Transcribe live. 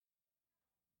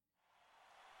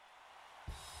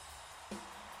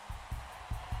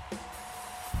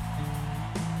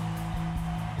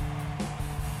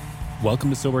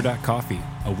Welcome to Sober.Coffee,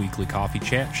 a weekly coffee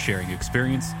chat sharing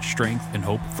experience, strength, and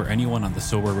hope for anyone on the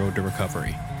sober road to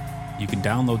recovery. You can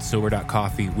download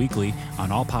Sober.Coffee weekly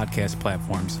on all podcast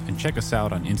platforms and check us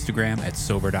out on Instagram at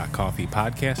Sober.Coffee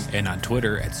Podcast and on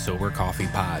Twitter at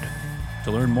SoberCoffeePod.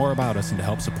 To learn more about us and to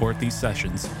help support these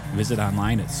sessions, visit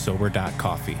online at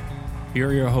Sober.Coffee. Here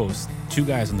are your hosts, two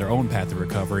guys on their own path to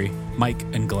recovery, Mike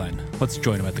and Glenn. Let's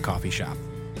join them at the coffee shop.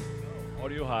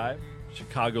 Audio Hive,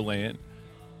 Chicagoland.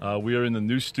 We are in the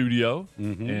new studio,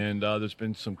 and there's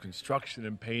been some construction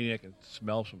and painting. I can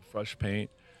smell some fresh paint.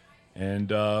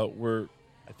 And we're,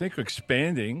 I think,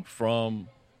 expanding from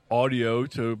audio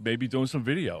to maybe doing some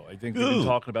video. I think we've been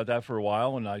talking about that for a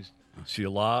while, and I see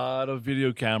a lot of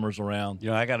video cameras around.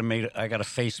 You know, I got a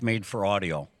face made for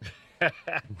audio. I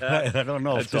don't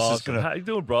know if this is going to... How you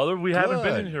doing, brother? We haven't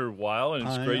been in here a while, and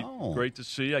it's great to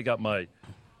see. I got my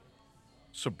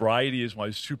sobriety is my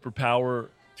superpower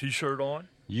T-shirt on.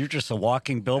 You're just a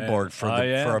walking billboard for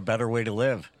a better way to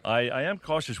live. I am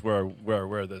cautious where I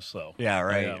wear this, though. Yeah,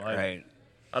 right.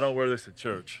 I don't wear this at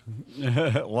church.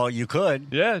 Well, you could.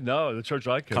 Yeah, no, the church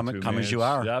I go to. Come as you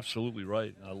are. You're absolutely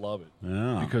right. I love it.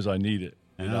 Yeah. Because I need it.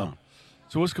 You know?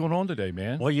 So what's going on today,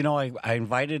 man? Well, you know, I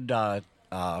invited a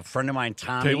friend of mine,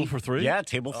 Tommy. Table for three? Yeah,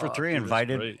 table for three.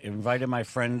 Dude, Invited my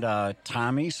friend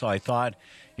Tommy. So I thought,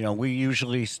 you know, we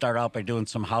usually start out by doing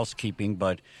some housekeeping,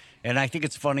 and I think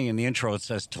it's funny in the intro it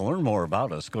says, to learn more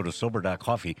about us, go to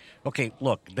Sober.Coffee. Okay,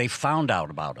 look, they found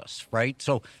out about us, right?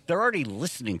 So they're already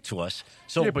listening to us.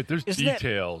 So yeah, but there's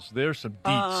details. There's some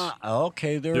deets.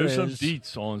 Okay, there's some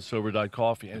deets on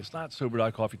Sober.Coffee, and it's not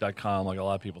Sober.Coffee.com like a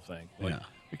lot of people think. Like,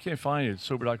 you can't find it at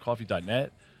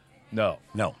Sober.Coffee.net. No,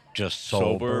 just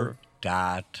Sober.Coffee.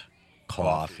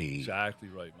 Exactly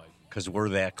right, Mike. Because we're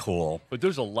that cool. But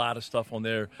there's a lot of stuff on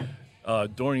there.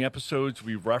 During episodes,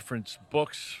 we reference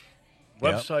books,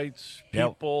 websites,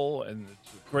 people, and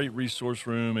it's a great resource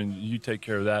room, and you take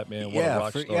care of that, man. What a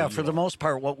rock star for the most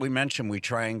part, what we mention, we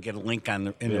try and get a link in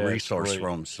the resource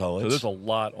room. So there's a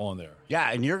lot on there.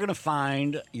 Yeah, and you're gonna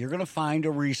find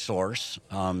a resource.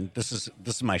 This is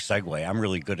my segue. I'm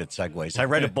really good at segues. I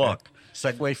read a book,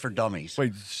 Segway for Dummies.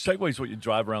 Wait, Segway is what you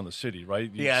drive around the city,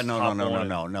 right?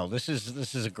 No. This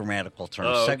is a grammatical term.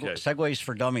 Segways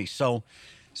for Dummies.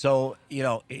 So, you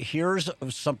know, here's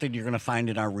something you're going to find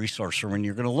in our resource room. And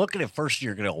you're going to look at it first,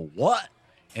 you're going to go, what?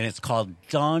 And it's called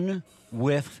Done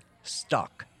with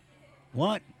Stuck.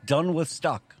 What? Done with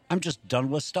Stuck. I'm just done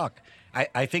with stuck.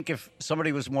 I think if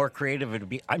somebody was more creative, it would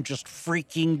be, I'm just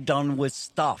freaking done with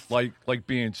stuff. Like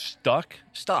being stuck?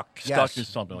 Stuck in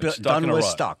something. Like stuck done in a with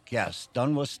rut. stuck, yes.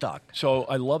 Done with stuck. So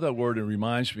I love that word. It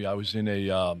reminds me, I was in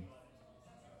a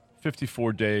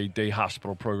 54-day day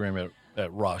hospital program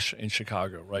at Rush in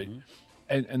Chicago, right?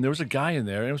 And there was a guy in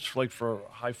there, and it was like for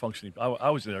high functioning. I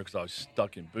was in there because I was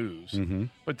stuck in booze.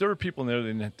 But there were people in there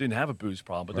that didn't have a booze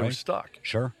problem, but they were stuck.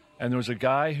 Sure. And there was a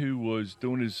guy who was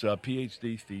doing his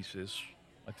PhD thesis.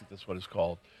 I think that's what it's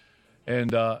called.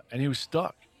 And he was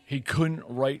stuck. He couldn't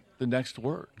write the next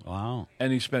word. Wow.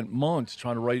 And he spent months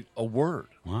trying to write a word.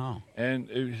 Wow. And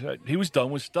he was done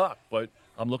with stuck, but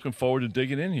I'm looking forward to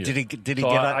digging in here. Did he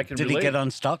get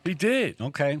unstuck? He did.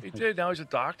 Okay. He did. Now he's a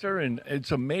doctor, and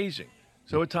it's amazing.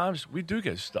 So at times we do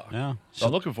get stuck. Yeah. So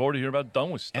I'm looking forward to hearing about done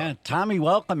with stuck. Yeah. Tommy,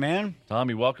 welcome, man.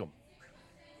 Tommy, welcome.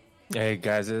 Hey,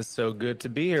 guys. It's so good to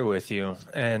be here with you.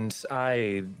 And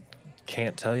I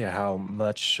can't tell you how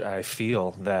much I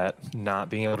feel that not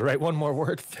being able to write one more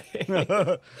word thing.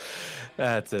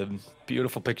 That's a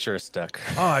beautiful picture of stuck.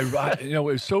 Oh, it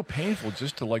was so painful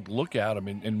just to like look at him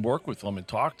and work with him and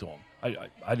talk to him.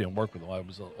 I didn't work with him. I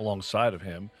was alongside of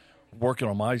him, working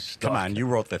on my stuff. Come on, you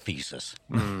wrote the thesis.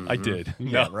 I did.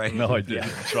 Yeah, right. No, I didn't.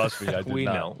 Yeah. Trust me, I did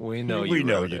not. We know you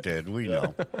did. We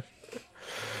know.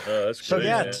 That's so great,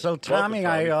 yeah, man. so Tommy,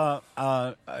 Welcome,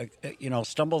 I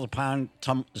stumbled upon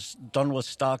Done with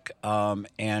Stuck,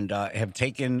 and have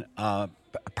taken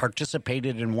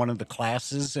participated in one of the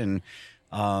classes, and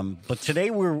but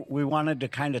today we wanted to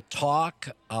kind of talk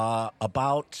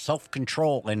about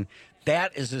self-control, and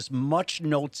that is as much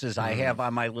notes as I have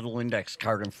on my little index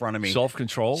card in front of me.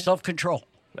 Self-control.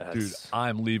 Dude,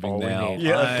 I'm leaving now.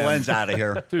 Yeah, Glenn's out of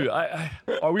here. Dude,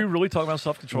 are we really talking about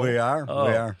self-control? We are. Oh.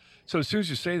 We are. So as soon as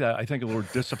you say that, I think of the word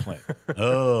discipline.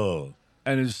 Oh.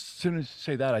 And as soon as you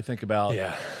say that, I think about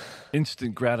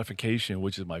instant gratification,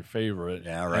 which is my favorite.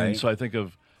 Yeah, right. And so I think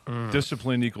of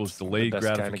discipline equals delayed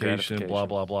gratification, blah,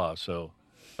 blah, blah. So,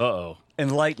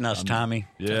 Enlighten us, Tommy.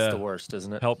 Yeah. That's the worst,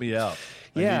 isn't it? Help me out.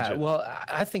 Yeah, well,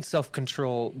 I think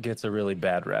self-control gets a really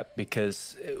bad rep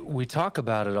because we talk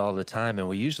about it all the time, and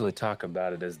we usually talk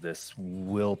about it as this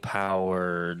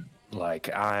willpower,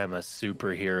 like I am a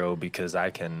superhero because I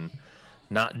can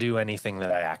not do anything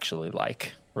that I actually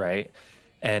like, right?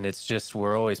 And it's just,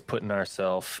 we're always putting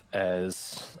ourselves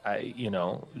as,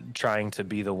 trying to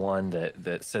be the one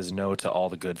that says no to all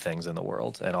the good things in the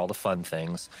world and all the fun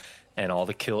things and all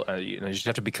the you just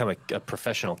have to become a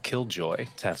professional killjoy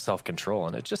to have self-control.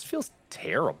 And it just feels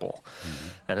terrible.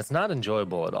 And it's not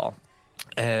enjoyable at all.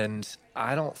 And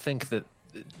I don't think that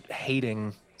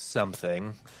hating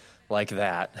something like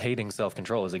that, hating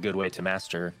self-control, is a good way to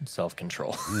master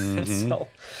self-control. So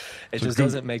it just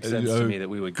doesn't make sense to me that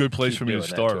we would. Good place for me to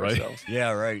start, right?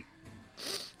 Yeah, right.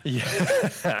 Yeah,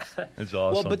 it's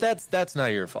awesome. Well, but that's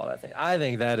not your fault. I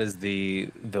think that is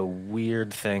the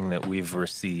weird thing that we've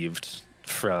received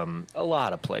from a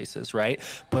lot of places, right?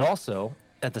 But also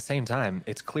at the same time,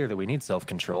 it's clear that we need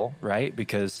self-control, right?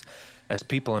 Because as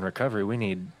people in recovery, we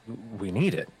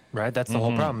need it. Right? That's the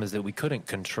whole problem, is that we couldn't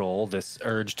control this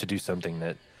urge to do something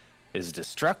that is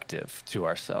destructive to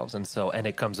ourselves. And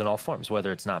it comes in all forms,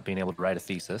 whether it's not being able to write a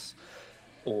thesis,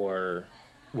 or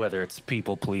whether it's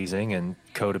people pleasing and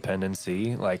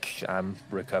codependency, like I'm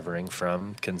recovering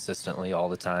from consistently all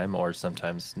the time, or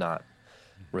sometimes not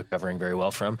recovering very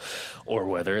well from, or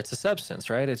whether it's a substance,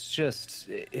 right?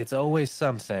 It's always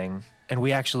something, and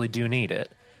we actually do need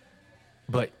it.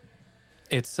 But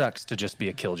it sucks to just be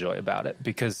a killjoy about it,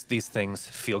 because these things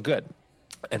feel good.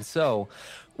 And so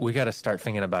we got to start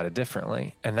thinking about it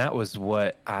differently. And that was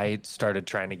what I started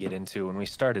trying to get into when we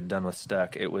started Done With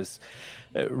Stuck. It was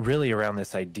really around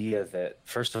this idea that,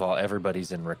 first of all,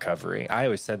 everybody's in recovery. I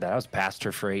always said that. I was a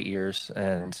pastor for 8 years,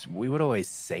 and we would always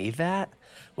say that.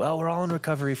 Well, we're all in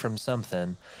recovery from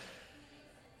something.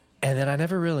 And then I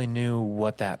never really knew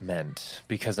what that meant,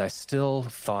 because I still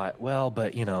thought, well,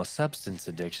 but, substance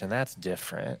addiction, that's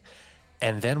different.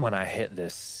 And then when I hit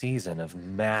this season of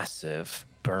massive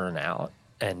burnout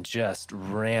and just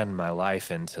ran my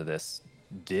life into this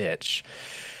ditch,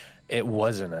 it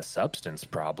wasn't a substance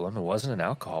problem. It wasn't an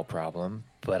alcohol problem,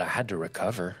 but I had to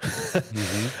recover.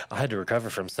 I had to recover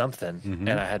from something,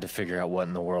 and I had to figure out what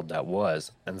in the world that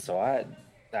was. And so I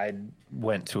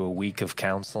went to a week of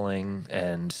counseling,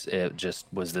 and it just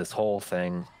was this whole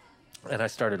thing. And I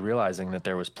started realizing that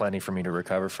there was plenty for me to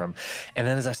recover from. And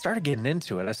then as I started getting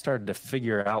into it, I started to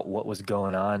figure out what was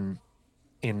going on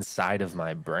inside of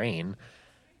my brain.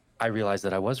 I realized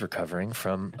that I was recovering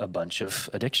from a bunch of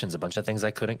addictions, a bunch of things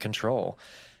I couldn't control.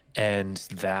 And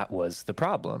that was the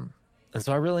problem. And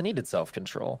so I really needed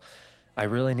self-control. I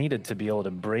really needed to be able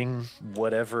to bring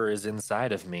whatever is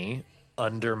inside of me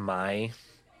under my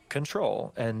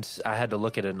control. And I had to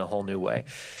look at it in a whole new way.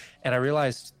 And I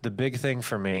realized the big thing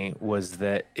for me was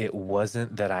that it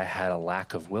wasn't that I had a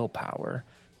lack of willpower,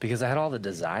 because I had all the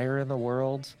desire in the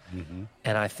world.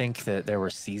 And I think that there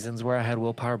were seasons where I had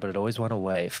willpower, but it always went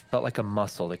away. It felt like a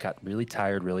muscle that got really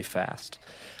tired really fast.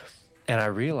 And I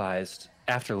realized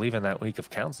after leaving that week of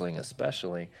counseling,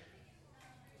 especially,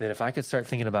 that if I could start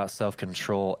thinking about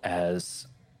self-control as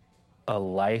a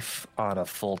life on a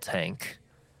full tank,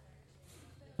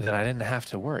 then I didn't have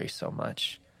to worry so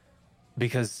much,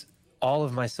 because all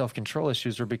of my self-control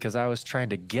issues were because I was trying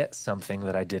to get something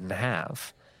that I didn't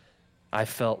have. I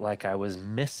felt like I was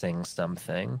missing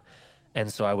something,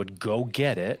 and so I would go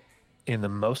get it in the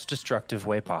most destructive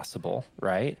way possible,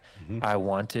 right? I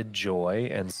wanted joy,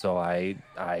 and so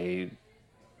I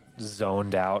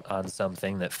zoned out on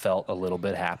something that felt a little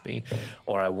bit happy,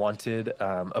 or I wanted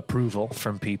approval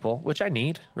from people, which I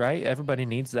need, right? Everybody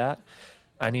needs that.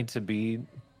 I need to be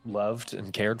loved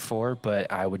and cared for,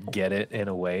 but I would get it in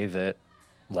a way that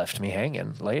left me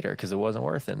hanging later because it wasn't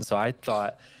worth it. And so I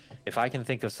thought, if I can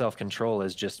think of self-control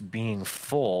as just being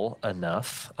full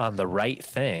enough on the right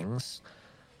things,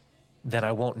 then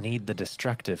I won't need the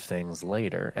destructive things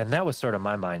later. And that was sort of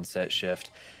my mindset shift.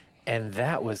 And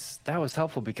that was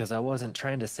helpful, because I wasn't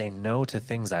trying to say no to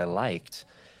things I liked.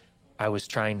 I was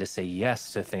trying to say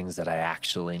yes to things that I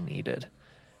actually needed.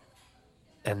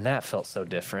 And that felt so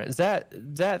different. Does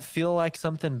that feel like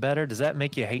something better? Does that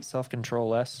make you hate self-control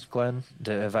less, Glenn?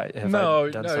 Have I done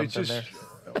something it's just,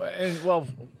 there? And, well,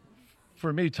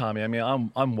 for me, Tommy, I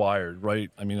mean, I'm wired,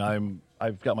 right? I mean,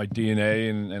 I've got my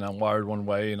DNA, and I'm wired one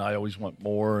way, and I always want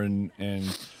more, and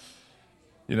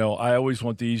I always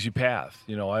want the easy path.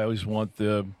 I always want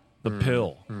the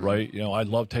pill, right? I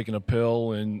love taking a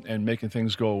pill and making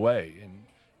things go away.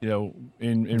 And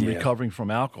in recovering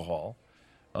from alcohol,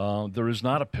 there is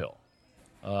not a pill.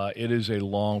 It is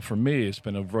for me, it's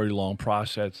been a very long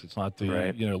process. It's not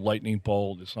the lightning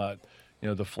bolt. It's not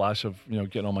the flash of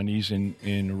getting on my knees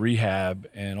in rehab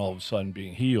and all of a sudden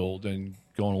being healed and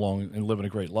going along and living a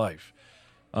great life.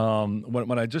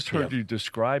 When I just heard you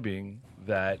describing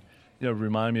that,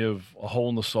 remind me of a hole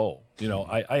in the soul.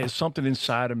 I had something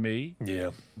inside of me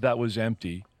that was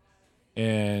empty,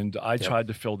 and I tried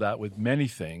to fill that with many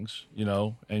things,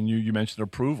 and you mentioned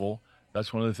approval.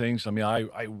 That's one of the things. I mean,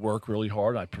 I work really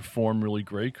hard. I perform really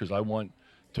great because I want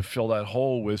to fill that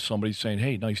hole with somebody saying,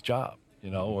 hey, nice job,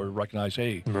 or recognize,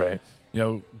 hey,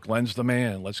 Glenn's the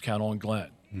man. Let's count on Glenn,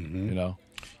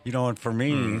 And for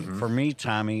me,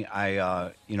 Tommy,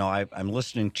 I'm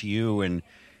listening to you and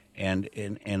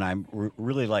I'm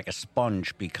really like a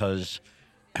sponge because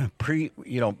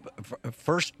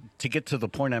first to get to the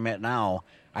point I'm at now,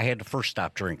 I had to first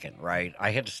stop drinking, right?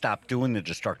 I had to stop doing the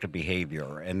destructive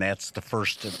behavior, and that's the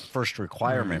first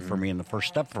requirement for me and the first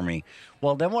step for me.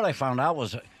 Well, then what I found out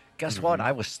was, guess what?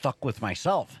 I was stuck with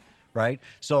myself. Right.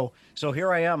 So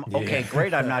here I am. Okay,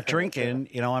 great. I'm not drinking,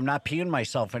 I'm not peeing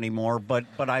myself anymore, but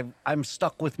I'm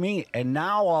stuck with me. And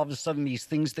now all of a sudden these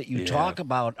things that you talk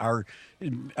about are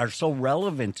so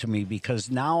relevant to me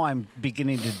because now I'm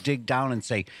beginning to dig down and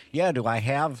say, do I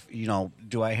have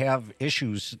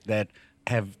issues that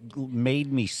have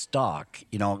made me stuck?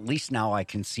 At least now I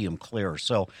can see them clear.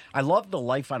 So I love the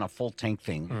life on a full tank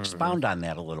thing. Expound on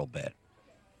that a little bit.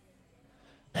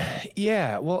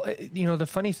 Yeah, well, the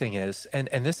funny thing is, and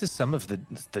this is some of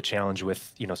the challenge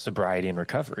with, sobriety and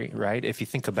recovery, right? If you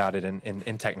think about it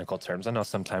in technical terms, I know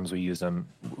sometimes we use them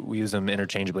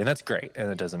interchangeably, and that's great, and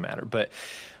it doesn't matter. But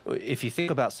if you think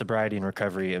about sobriety and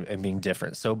recovery and being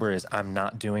different, sober is I'm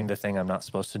not doing the thing I'm not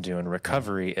supposed to do, and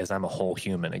recovery is I'm a whole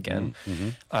human again,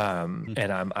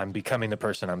 and I'm becoming the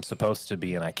person I'm supposed to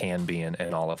be and I can be,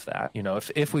 and all of that.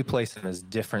 If we place them as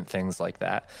different things like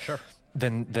that, sure.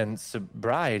 Then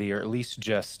sobriety, or at least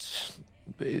just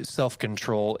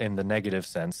self-control in the negative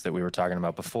sense that we were talking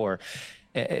about before,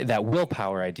 that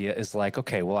willpower idea is like,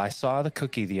 okay, well, I saw the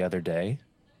cookie the other day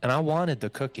and I wanted the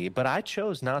cookie, but I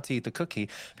chose not to eat the cookie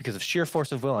because of sheer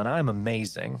force of will, and I'm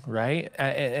amazing, right?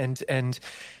 And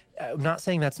I'm not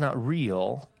saying that's not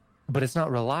real, but it's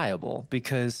not reliable,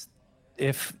 because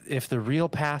if the real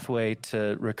pathway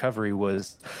to recovery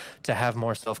was to have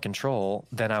more self-control,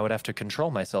 then I would have to control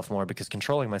myself more, because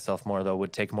controlling myself more, though,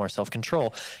 would take more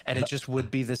self-control. And it just would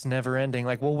be this never-ending,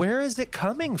 like, well, where is it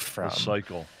coming from? A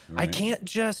cycle. Right? I can't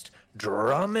just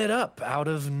drum it up out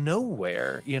of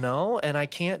nowhere, and I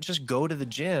can't just go to the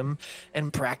gym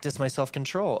and practice my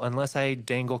self-control unless I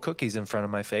dangle cookies in front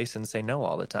of my face and say no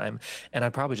all the time. And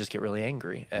I'd probably just get really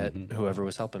angry at whoever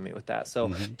was helping me with that.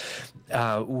 So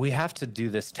we have to do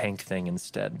this tank thing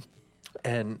instead.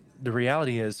 And the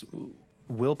reality is,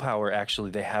 willpower,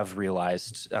 actually, they have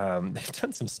realized, they've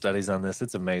done some studies on this.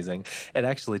 It's amazing. It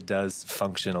actually does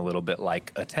function a little bit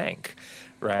like a tank,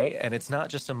 right? And it's not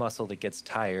just a muscle that gets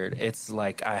tired. It's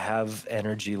like I have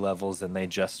energy levels and they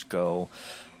just go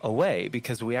away,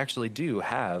 because we actually do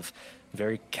have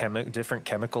very different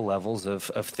chemical levels of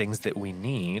things that we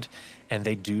need, and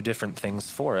they do different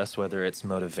things for us, whether it's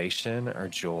motivation or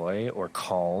joy or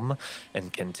calm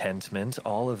and contentment.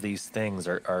 All of these things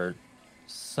are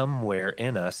somewhere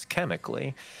in us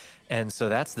chemically. And so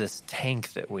that's this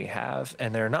tank that we have,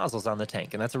 and there are nozzles on the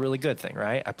tank, and that's a really good thing,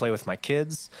 right? I play with my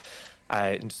kids.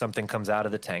 Something comes out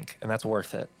of the tank, and that's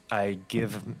worth it. I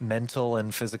give mental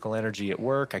and physical energy at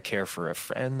work. I care for a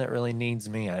friend that really needs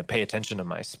me. I pay attention to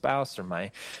my spouse or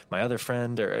my other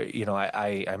friend, or,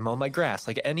 I mow my grass.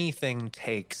 Like, anything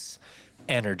takes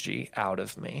energy out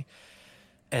of me.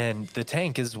 And the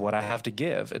tank is what I have to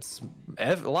give. It's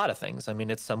a lot of things. I mean,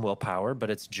 it's some willpower, but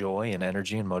it's joy and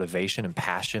energy and motivation and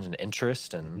passion and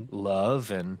interest and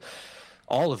love and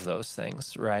all of those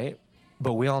things, right?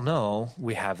 But we all know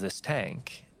we have this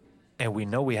tank, and we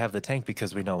know we have the tank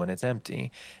because we know when it's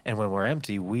empty. And when we're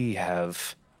empty, we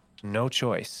have no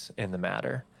choice in the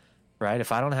matter, right?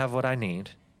 If I don't have what I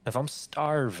need, if I'm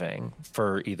starving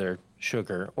for either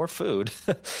sugar or food,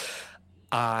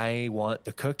 I want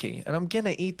the cookie, and I'm going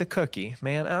to eat the cookie,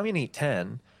 man. I'm going to eat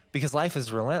 10, because life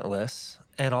is relentless,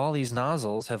 and all these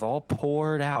nozzles have all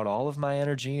poured out all of my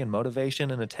energy and motivation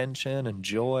and attention and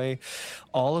joy.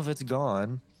 All of it's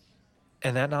gone.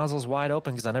 And that nozzle's wide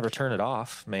open because I never turn it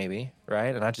off, maybe,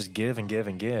 right? And I just give and give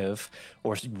and give,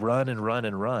 or run and run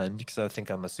and run because I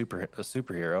think I'm a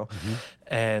superhero,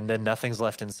 and then nothing's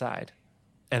left inside.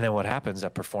 And then what happens? I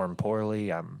perform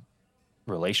poorly. I'm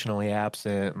relationally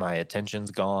absent. My attention's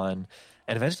gone.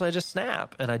 And eventually I just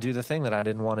snap, and I do the thing that I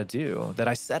didn't want to do, that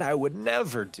I said I would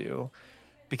never do,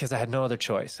 because I had no other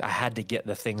choice. I had to get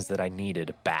the things that I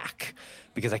needed back,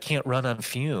 because I can't run on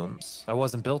fumes. I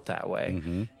wasn't built that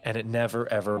way. And it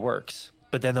never, ever works.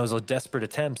 But then those desperate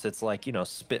attempts, it's like,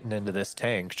 spitting into this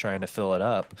tank, trying to fill it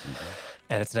up.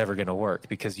 And it's never going to work,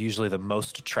 because usually the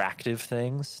most attractive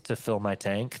things to fill my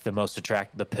tank, the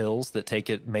pills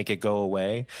that make it go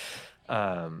away,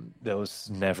 those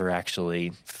never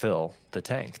actually fill the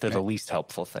tank. They're the least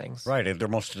helpful things. Right. They're the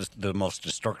most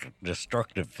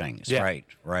destructive things. Yeah.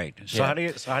 Right. So how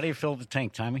do you fill the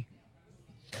tank, Tommy?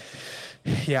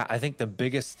 Yeah, I think the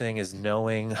biggest thing is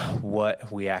knowing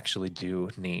what we actually do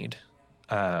need.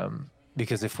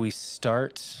 Because if we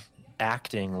start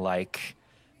acting like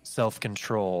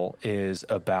self-control is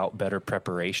about better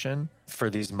preparation for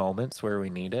these moments where we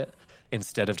need it,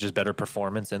 instead of just better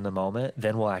performance in the moment,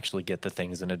 then we'll actually get the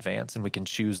things in advance, and we can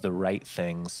choose the right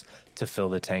things to fill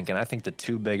the tank. And I think the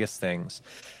two biggest things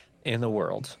in the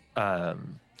world,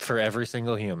 for every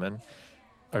single human,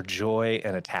 are joy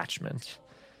and attachment.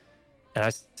 And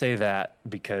I say that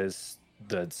because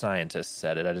the scientists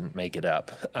said it. I didn't make it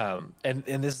up. And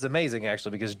this is amazing,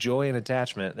 actually, because joy and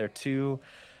attachment, they're two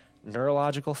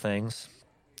neurological things.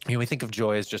 We think of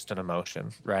joy as just an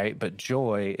emotion, right? But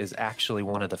joy is actually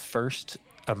one of the first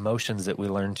emotions that we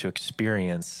learn to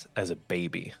experience as a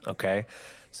baby, okay?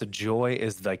 So joy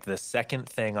is like the second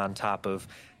thing on top of,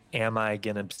 am I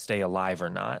going to stay alive or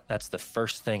not? That's the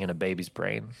first thing in a baby's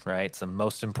brain, right? It's the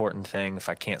most important thing. If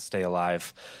I can't stay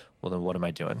alive, well, then what am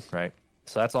I doing, right?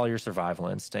 So that's all your survival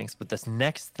instincts. But this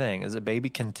next thing is, a baby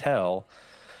can tell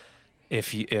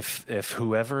if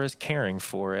whoever is caring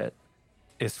for it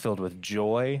is filled with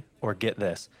joy or, get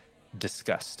this,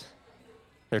 disgust.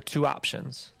 There are two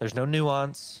options. There's no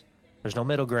nuance. There's no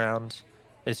middle ground.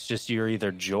 It's just, you're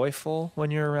either joyful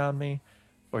when you're around me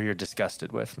or you're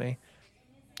disgusted with me.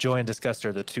 Joy and disgust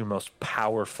are the two most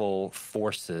powerful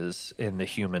forces in the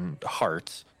human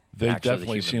heart. They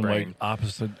definitely seem like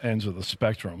opposite ends of the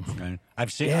spectrum. Right.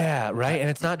 I've seen. Yeah, right. And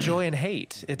it's not joy and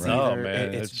hate. It's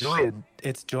it's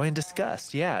joy and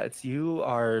disgust. Yeah, it's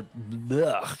you're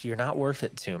not worth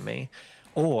it to me,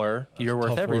 or you're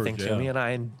worth everything to me, and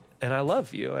I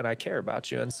love you and I care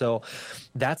about you. And so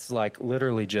that's like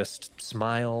literally just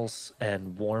smiles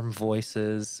and warm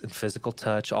voices and physical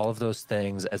touch. All of those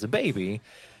things as a baby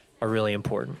are really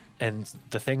important. And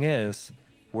the thing is,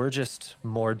 we're just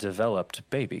more developed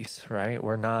babies, right?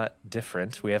 We're not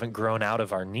different. We haven't grown out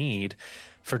of our need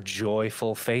for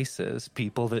joyful faces,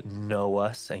 people that know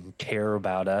us and care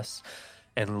about us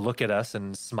and look at us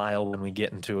and smile when we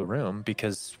get into a room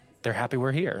because they're happy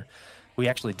we're here. We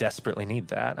actually desperately need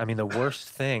that. I mean, the worst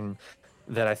thing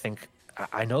that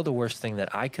I know the worst thing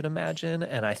that I could imagine,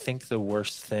 and I think the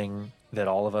worst thing that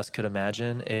all of us could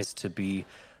imagine, is to be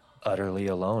utterly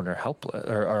alone or helpless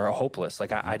or hopeless.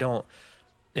 Like I don't,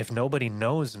 if nobody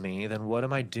knows me, then what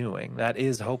am I doing? That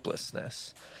is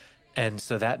hopelessness. And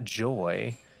so that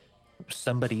joy,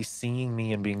 somebody seeing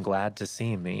me and being glad to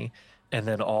see me, and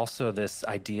then also this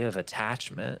idea of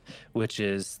attachment, which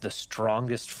is the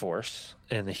strongest force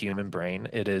in the human brain.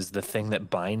 It is the thing that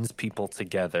binds people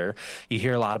together. You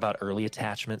hear a lot about early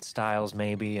attachment styles,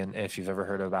 maybe, and if you've ever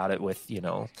heard about it with, you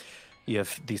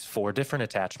have these 4 different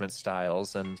attachment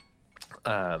styles, and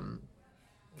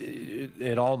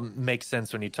it all makes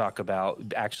sense when you talk about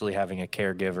actually having a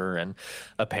caregiver and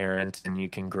a parent, and you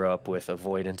can grow up with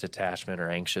avoidant attachment or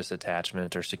anxious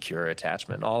attachment or secure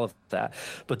attachment, all of that.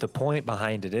 But the point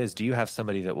behind it is, do you have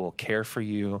somebody that will care for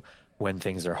you when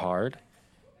things are hard?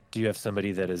 Do you have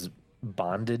somebody that is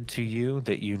bonded to you,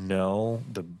 that you know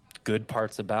the good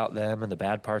parts about them and the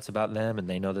bad parts about them, and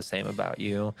they know the same about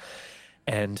you?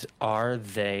 And are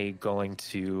they going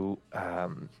to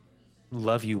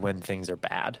love you when things are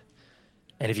bad?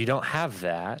 And if you don't have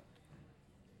that,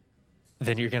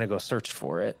 then you're going to go search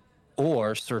for it,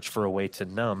 or search for a way to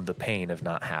numb the pain of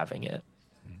not having it.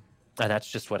 And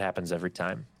that's just what happens every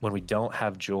time. When we don't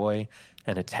have joy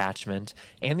and attachment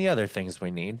and the other things we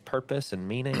need, purpose and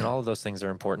meaning, and all of those things are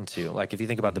important too. Like if you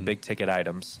think about the big ticket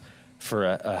items for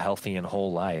a healthy and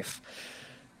whole life,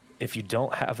 if you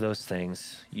don't have those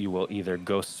things, you will either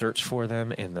go search for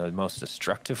them in the most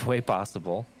destructive way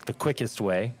possible, the quickest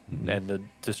way and the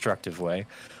destructive way,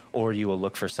 or you will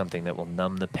look for something that will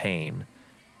numb the pain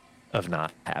of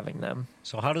not having them.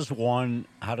 So how does one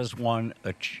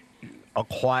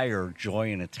acquire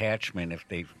joy and attachment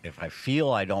if I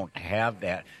feel I don't have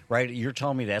that? Right? You're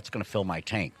telling me that's going to fill my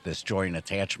tank, this joy and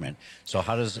attachment. So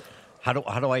how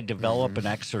do I develop an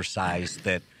exercise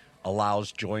that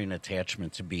allows joy and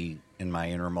attachment to be in my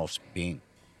innermost being?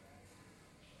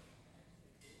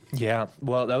 Yeah,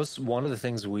 well, that was one of the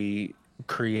things we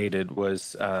created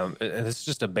was, and this is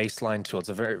just a baseline tool. It's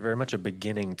a very, very much a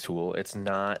beginning tool. It's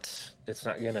not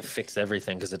going to fix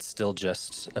everything because it's still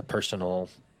just a personal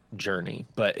journey,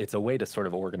 but it's a way to sort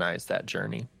of organize that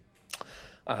journey.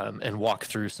 and walk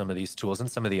through some of these tools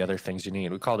and some of the other things you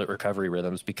need. We called it recovery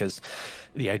rhythms because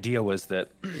the idea was that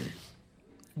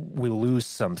we lose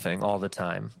something all the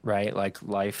time, right? Like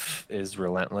life is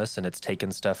relentless and it's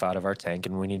taking stuff out of our tank,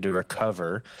 and we need to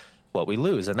recover what we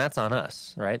lose. And that's on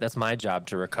us, right? That's my job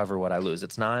to recover what I lose.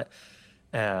 It's not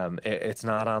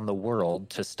on the world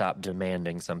to stop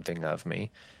demanding something of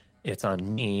me. It's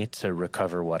on me to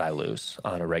recover what I lose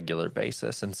on a regular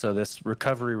basis. And so this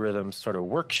recovery rhythm sort of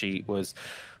worksheet was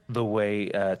the way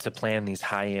to plan these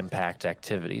high impact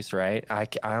activities, right? I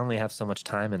only have so much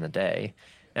time in the day,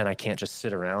 and I can't just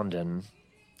sit around and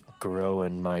grow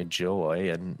in my joy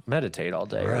and meditate all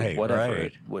day, or whatever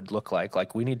it would look like.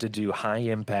 Like, we need to do high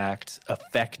impact,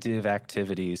 effective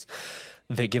activities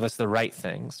that give us the right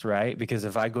things, right? Because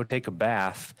if I go take a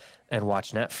bath and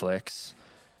watch Netflix,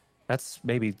 that's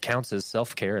maybe counts as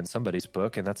self-care in somebody's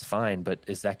book, and that's fine. But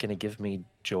is that going to give me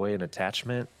joy and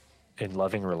attachment in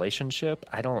loving relationship?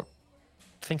 I don't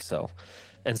think so.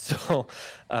 And so,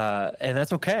 and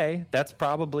that's okay. That's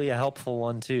probably a helpful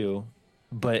one too.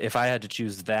 But if I had to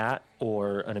choose that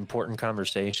or an important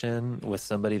conversation with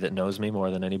somebody that knows me more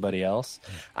than anybody else,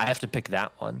 I have to pick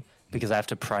that one, because I have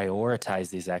to prioritize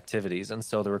these activities. And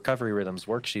so the Recovery Rhythms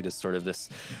worksheet is sort of this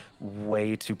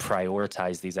way to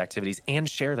prioritize these activities and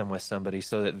share them with somebody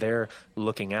so that they're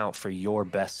looking out for your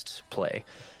best play.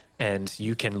 And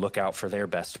you can look out for their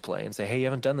best play and say, hey, you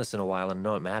haven't done this in a while and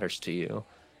know it matters to you.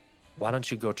 Why don't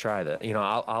you go try that? You know,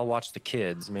 I'll watch the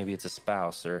kids. Maybe it's a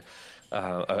spouse or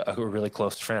a really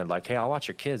close friend. Like, hey, I'll watch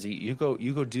your kids. You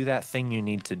go do that thing you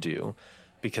need to do,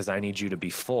 because I need you to be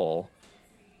full,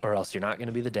 or else you're not going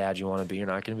to be the dad you want to be. You're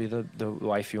not going to be the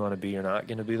wife you want to be. You're not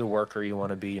going to be the worker you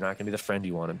want to be. You're not going to be the friend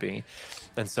you want to be.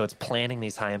 And so it's planning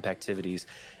these high impact activities,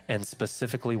 and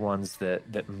specifically ones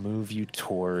that move you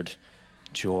toward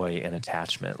joy and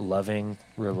attachment, loving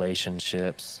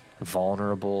relationships,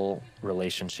 vulnerable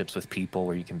relationships with people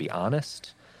where you can be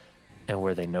honest and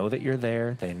where they know that you're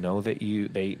there. They know that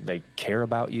they care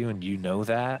about you, and you know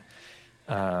that,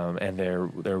 and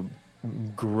they're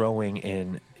growing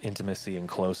in intimacy and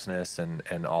closeness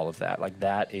and all of that. Like,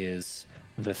 that is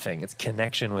the thing. It's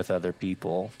connection with other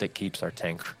people that keeps our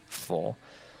tank full,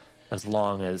 as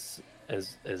long as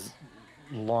it's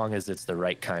the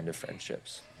right kind of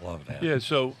friendships. Love that. Yeah,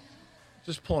 so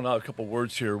just pulling out a couple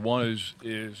words here. One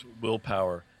is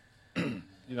willpower. You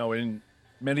know, in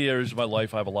many areas of my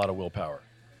life, I have a lot of willpower.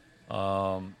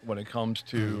 When it comes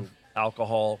to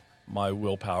alcohol, my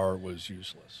willpower was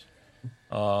useless.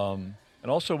 And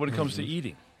also when it comes to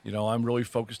eating, you know, I'm really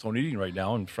focused on eating right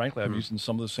now. And frankly, I'm using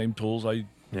some of the same tools I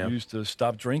used to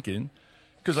stop drinking,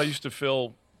 because I used to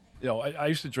feel, you know, I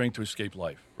used to drink to escape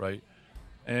life, right?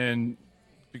 And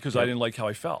because I didn't like how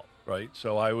I felt, right?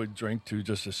 So I would drink to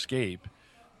just escape.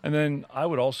 And then I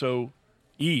would also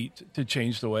eat to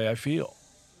change the way I feel.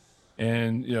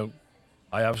 And, you know,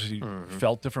 I obviously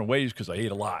felt different ways because I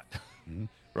ate a lot,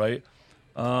 right?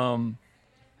 And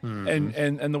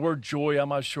the word joy, I'm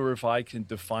not sure if I can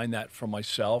define that for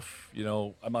myself. You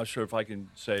know, I'm not sure if I can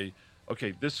say,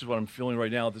 okay, this is what I'm feeling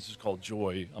right now. This is called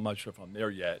joy. I'm not sure if I'm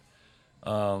there yet.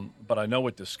 But I know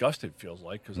what disgusted feels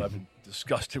like, because I've been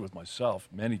disgusted with myself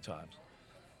many times.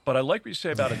 But I like what you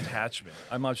say about attachment.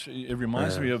 I'm not sure, it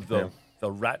reminds me of the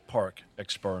rat park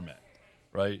experiment,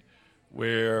 right?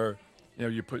 Where, you know,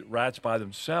 you put rats by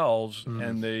themselves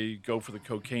and they go for the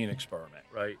cocaine experiment,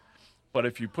 right? But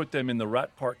if you put them in the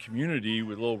rat park community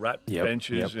with little rat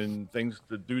benches and things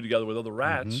to do together with other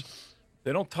rats,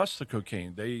 they don't touch the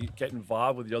cocaine. They get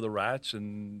involved with the other rats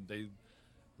and they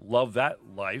love that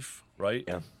life, right?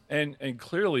 Yeah. And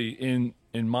clearly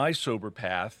in my sober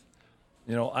path,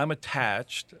 you know, I'm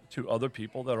attached to other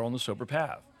people that are on the sober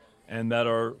path and that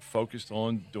are focused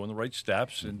on doing the right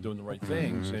steps and doing the right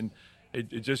things. And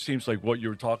it just seems like what you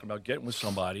were talking about, getting with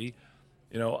somebody.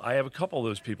 You know, I have a couple of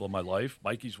those people in my life.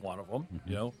 Mikey's one of them,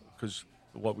 you know, because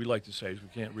what we like to say is we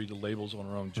can't read the labels on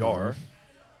our own jar.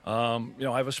 You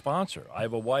know, I have a sponsor. I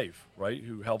have a wife, right,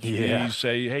 who helps me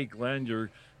say, hey, Glenn,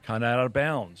 you're kind of out of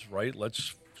bounds, right?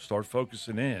 Let's start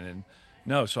focusing in.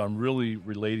 And so I'm really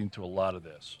relating to a lot of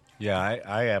this. Yeah,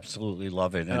 I absolutely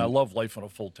love it. And I love Life on a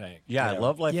Full Tank. Yeah, I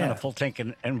love Life on a Full Tank.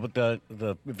 And what the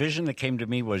vision that came to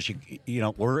me was, you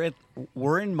know,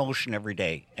 we're in motion every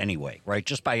day anyway, right?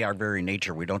 Just by our very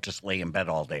nature, we don't just lay in bed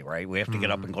all day, right? We have to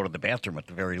get up and go to the bathroom at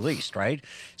the very least, right?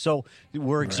 So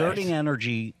we're exerting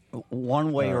energy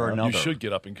one way or another. You should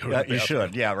get up and go to the bathroom. You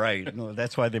should, yeah, right. No,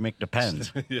 that's why they make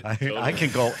Depends. I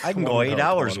can go 8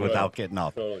 hours without getting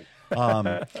up. Totally.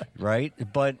 Right,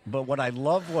 but what I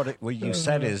love what you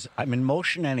said is, I'm in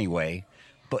motion anyway,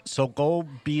 but so go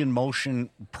be in motion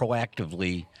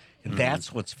proactively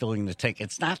That's what's filling the tank.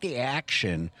 It's not the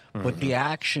action, but the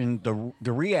action,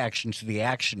 the reaction to the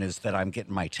action is that I'm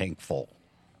getting my tank full.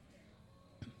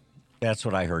 That's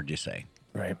what I heard you say.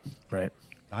 Right.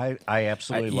 I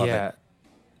absolutely love it.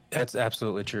 That's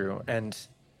absolutely true. And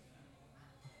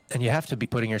you have to be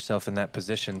putting yourself in that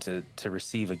position to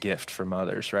receive a gift from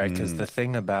others, right? Because the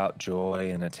thing about joy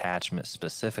and attachment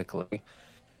specifically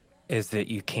is that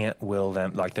you can't will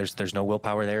them, like there's no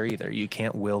willpower there either. You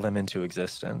can't will them into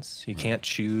existence. You can't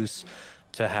choose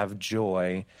to have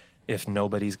joy if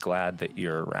nobody's glad that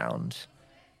you're around.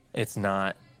 It's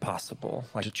not possible.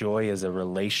 Like joy is a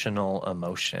relational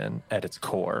emotion at its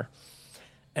core.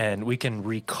 And we can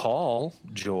recall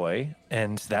joy,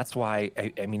 and that's why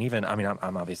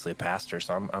I'm obviously a pastor,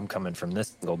 so I'm coming from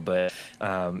this angle. But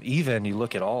even you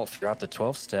look at all throughout the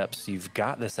 12 steps, you've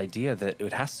got this idea that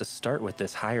it has to start with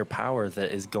this higher power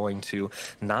that is going to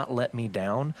not let me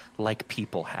down like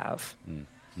people have,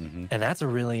 and that's a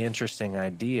really interesting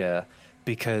idea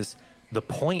because the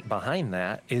point behind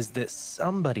that is that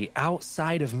somebody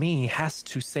outside of me has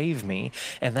to save me,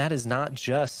 and that is not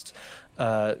just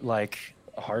like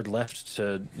hard left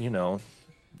to,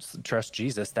 trust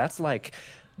Jesus. That's like,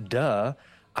 duh,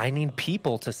 I need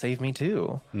people to save me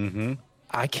too.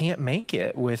 I can't make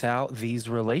it without these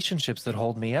relationships that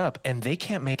hold me up, and they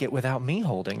can't make it without me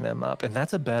holding them up. And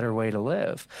that's a better way to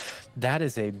live. That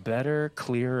is a better,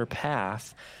 clearer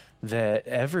path that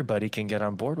everybody can get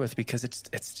on board with because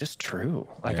it's just true.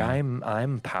 Like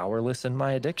I'm powerless in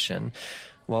my addiction.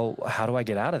 Well, how do I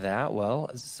get out of that? Well,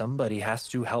 somebody has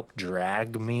to help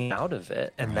drag me out of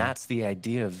it. And that's the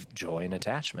idea of joy and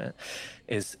attachment,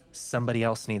 is somebody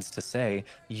else needs to say,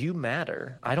 you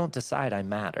matter. I don't decide I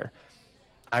matter.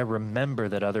 I remember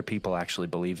that other people actually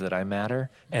believe that I matter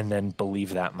and then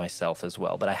believe that myself as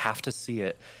well. But I have to see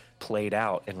it played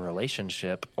out in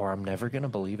relationship or I'm never going to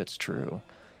believe it's true.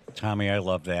 Tommy, I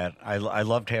love that. I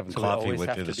loved having coffee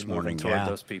with you this morning. Yeah,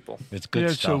 those people. It's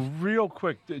good stuff. So real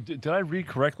quick, did I read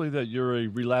correctly that you're a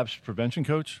relapse prevention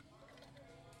coach?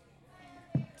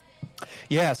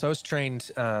 Yeah, so I was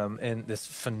trained in this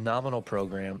phenomenal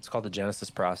program. It's called the Genesis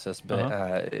Process,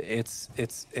 but it's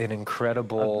an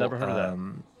incredible. I've never heard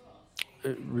of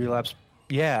that. Relapse.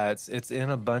 Yeah, it's in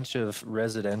a bunch of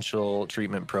residential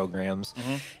treatment programs,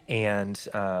 and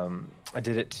I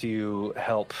did it to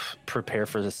help prepare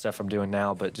for the stuff I'm doing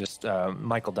now. But just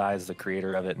Michael Dye is the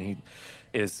creator of it, and he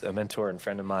is a mentor and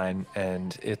friend of mine,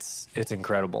 and it's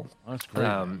incredible. That's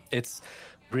great. It's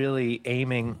really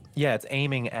aiming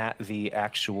at the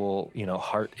actual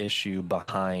heart issue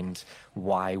behind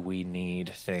why we need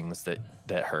things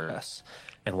that hurt us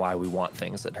and why we want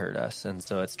things that hurt us, and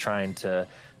so it's trying to.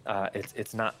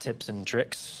 It's not tips and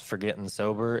tricks for getting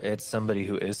sober. It's somebody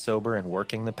who is sober and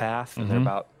working the path, and they're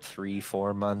about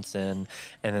 3-4 months in,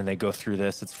 and then they go through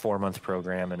this. It's a 4-month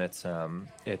program, and it's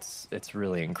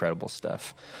really incredible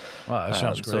stuff. Wow, that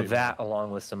sounds great. So that,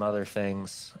 along with some other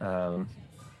things, has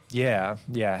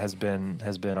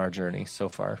been our journey so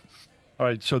far. All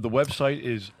right, so the website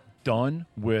is Done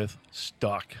With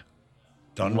Stuck.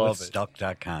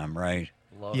 Donewithstuck.com, right?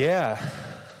 Love it.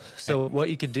 So what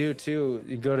you could do too,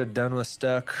 you go to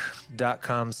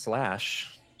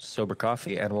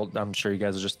donewithstuck.com/sobercoffee, and I'm sure you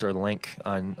guys will just throw the link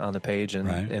on the page and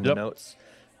in the notes.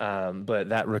 But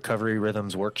that Recovery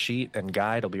Rhythms worksheet and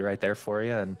guide will be right there for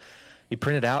you, and you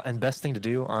print it out. And best thing to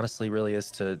do, honestly, really is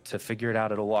to figure it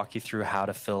out. It'll walk you through how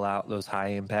to fill out those high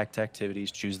impact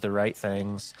activities, choose the right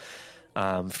things,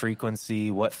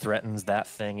 frequency, what threatens that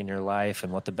thing in your life,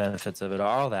 and what the benefits of it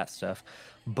are, all that stuff.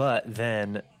 But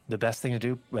then the best thing to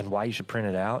do and why you should print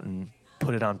it out and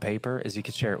put it on paper is you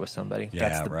could share it with somebody.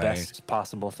 That's the best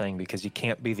possible thing, because you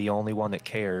can't be the only one that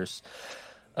cares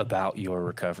about your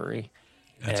recovery.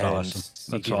 That's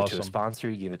awesome. You give it to a sponsor,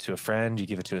 you give it to a friend, you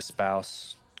give it to a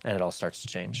spouse, and it all starts to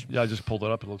change. Yeah, I just pulled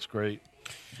it up. It looks great.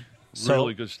 So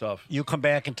really good stuff. You come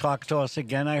back and talk to us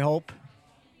again, I hope.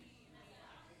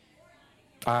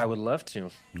 I would love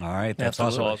to. All right, that's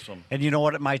awesome. And you know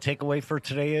what my takeaway for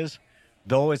today is?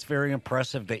 Though it's very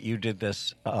impressive that you did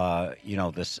this,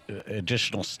 this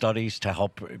additional studies to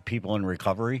help people in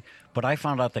recovery, but I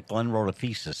found out that Glenn wrote a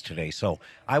thesis today. So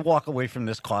I walk away from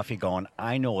this coffee going,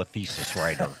 I know a thesis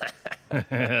writer.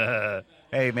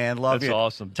 Hey, man, love you. That's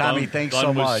awesome. Tommy, thanks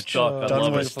so much.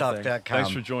 Donewithstuck.com. Thanks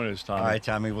for joining us, Tommy. All right,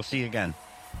 Tommy, we'll see you again.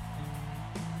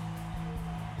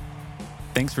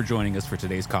 Thanks for joining us for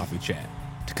today's coffee chat.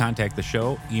 To contact the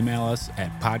show, email us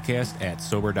at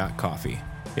podcast@sober.coffee.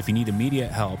 If you need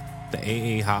immediate help, the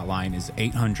AA hotline is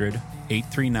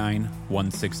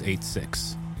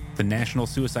 800-839-1686. The National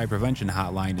Suicide Prevention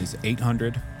Hotline is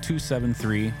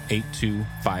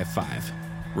 800-273-8255.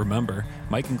 Remember,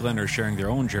 Mike and Glenn are sharing their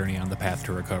own journey on the path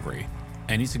to recovery.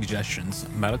 Any suggestions,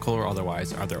 medical or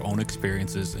otherwise, are their own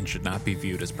experiences and should not be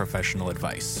viewed as professional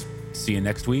advice. See you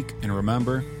next week, and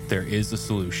remember, there is a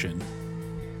solution.